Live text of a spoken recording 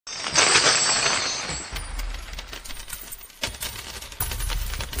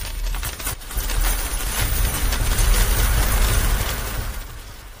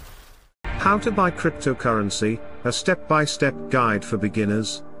How to buy cryptocurrency, a step-by-step guide for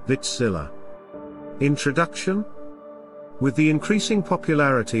beginners, Bitzzilla. Introduction. With the increasing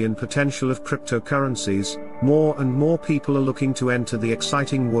popularity and potential of cryptocurrencies, more and more people are looking to enter the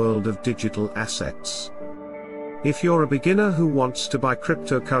exciting world of digital assets. If you're a beginner who wants to buy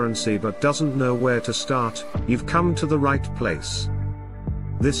cryptocurrency but doesn't know where to start, you've come to the right place.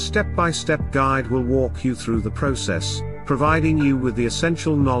 This step-by-step guide will walk you through the process, providing you with the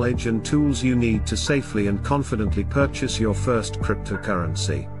essential knowledge and tools you need to safely and confidently purchase your first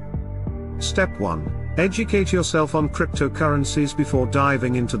cryptocurrency. Step 1. Educate yourself on cryptocurrencies before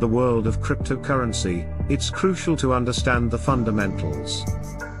diving into the world of cryptocurrency. It's crucial to understand the fundamentals.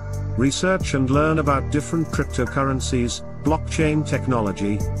 Research and learn about different cryptocurrencies, blockchain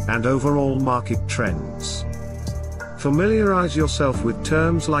technology, and overall market trends. Familiarize yourself with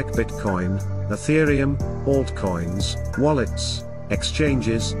terms like Bitcoin, Ethereum, altcoins, wallets,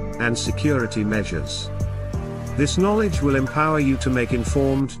 exchanges, and security measures. This knowledge will empower you to make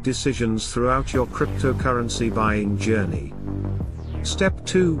informed decisions throughout your cryptocurrency buying journey. Step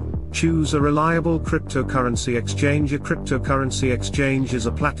 2. Choose a reliable cryptocurrency exchange. A cryptocurrency exchange is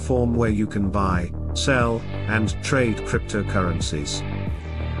a platform where you can buy, sell, and trade cryptocurrencies.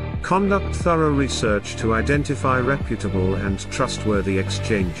 Conduct thorough research to identify reputable and trustworthy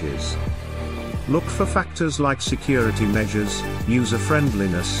exchanges. Look for factors like security measures,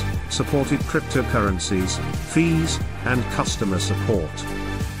 user-friendliness, supported cryptocurrencies, fees, and customer support.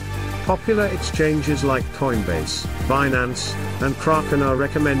 Popular exchanges like Coinbase, Binance, and Kraken are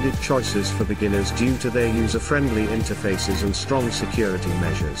recommended choices for beginners due to their user-friendly interfaces and strong security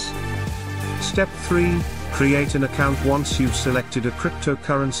measures. Step 3. Create an account. Once you've selected a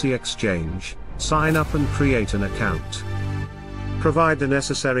cryptocurrency exchange, sign up and create an account. Provide the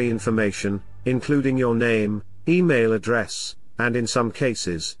necessary information, including your name, email address, and in some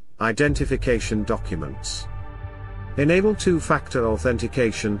cases, identification documents. Enable two-factor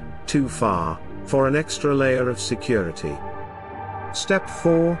authentication, 2FA, for an extra layer of security. Step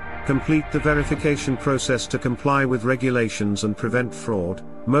 4. Complete the verification process to comply with regulations and prevent fraud.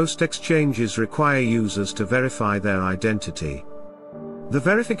 Most exchanges require users to verify their identity. The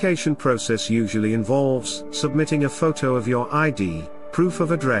verification process usually involves submitting a photo of your ID, proof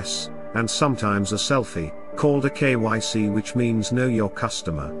of address, and sometimes a selfie, called a KYC, which means Know Your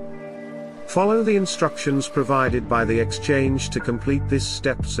Customer. Follow the instructions provided by the exchange to complete this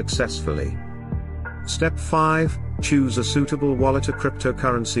step successfully. Step 5. Choose a suitable wallet. A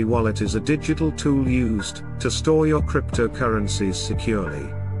cryptocurrency wallet is a digital tool used to store your cryptocurrencies securely.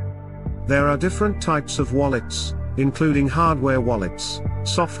 There are different types of wallets, including hardware wallets,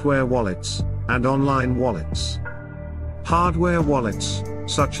 software wallets, and online wallets. Hardware wallets,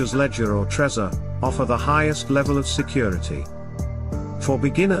 such as Ledger or Trezor, offer the highest level of security. For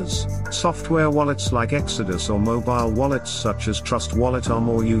beginners, software wallets like Exodus or mobile wallets such as Trust Wallet are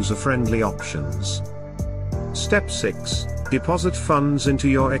more user-friendly options. Step 6. Deposit funds into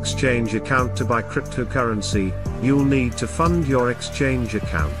your exchange account. To buy cryptocurrency, you'll need to fund your exchange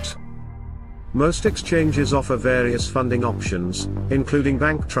account. Most exchanges offer various funding options, including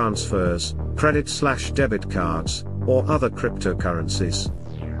bank transfers, credit/debit cards, or other cryptocurrencies.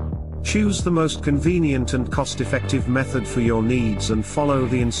 Choose the most convenient and cost-effective method for your needs and follow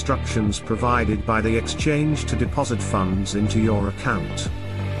the instructions provided by the exchange to deposit funds into your account.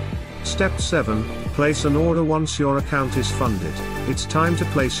 Step 7. Place an order. Once your account is funded, it's time to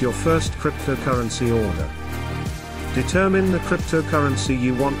place your first cryptocurrency order. Determine the cryptocurrency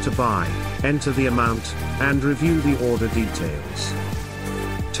you want to buy, enter the amount, and review the order details.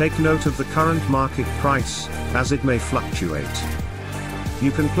 Take note of the current market price, as it may fluctuate.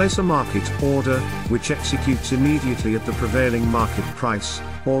 You can place a market order, which executes immediately at the prevailing market price,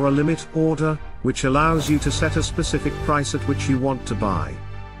 or a limit order, which allows you to set a specific price at which you want to buy.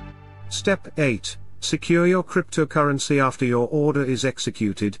 Step 8. Secure your cryptocurrency. After your order is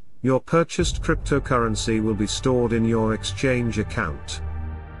executed, your purchased cryptocurrency will be stored in your exchange account.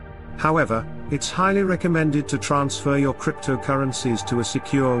 However, it's highly recommended to transfer your cryptocurrencies to a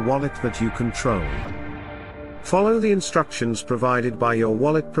secure wallet that you control. Follow the instructions provided by your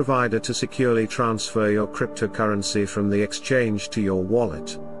wallet provider to securely transfer your cryptocurrency from the exchange to your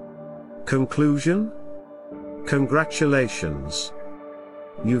wallet. Conclusion? Congratulations!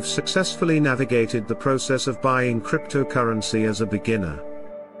 You've successfully navigated the process of buying cryptocurrency as a beginner.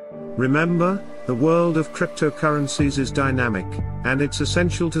 Remember, the world of cryptocurrencies is dynamic, and it's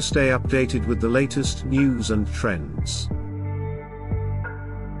essential to stay updated with the latest news and trends.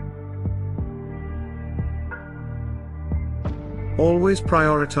 Always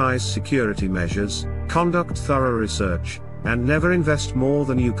prioritize security measures, conduct thorough research, and never invest more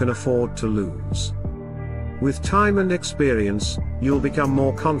than you can afford to lose. With time and experience, you'll become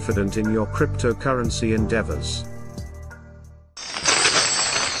more confident in your cryptocurrency endeavors.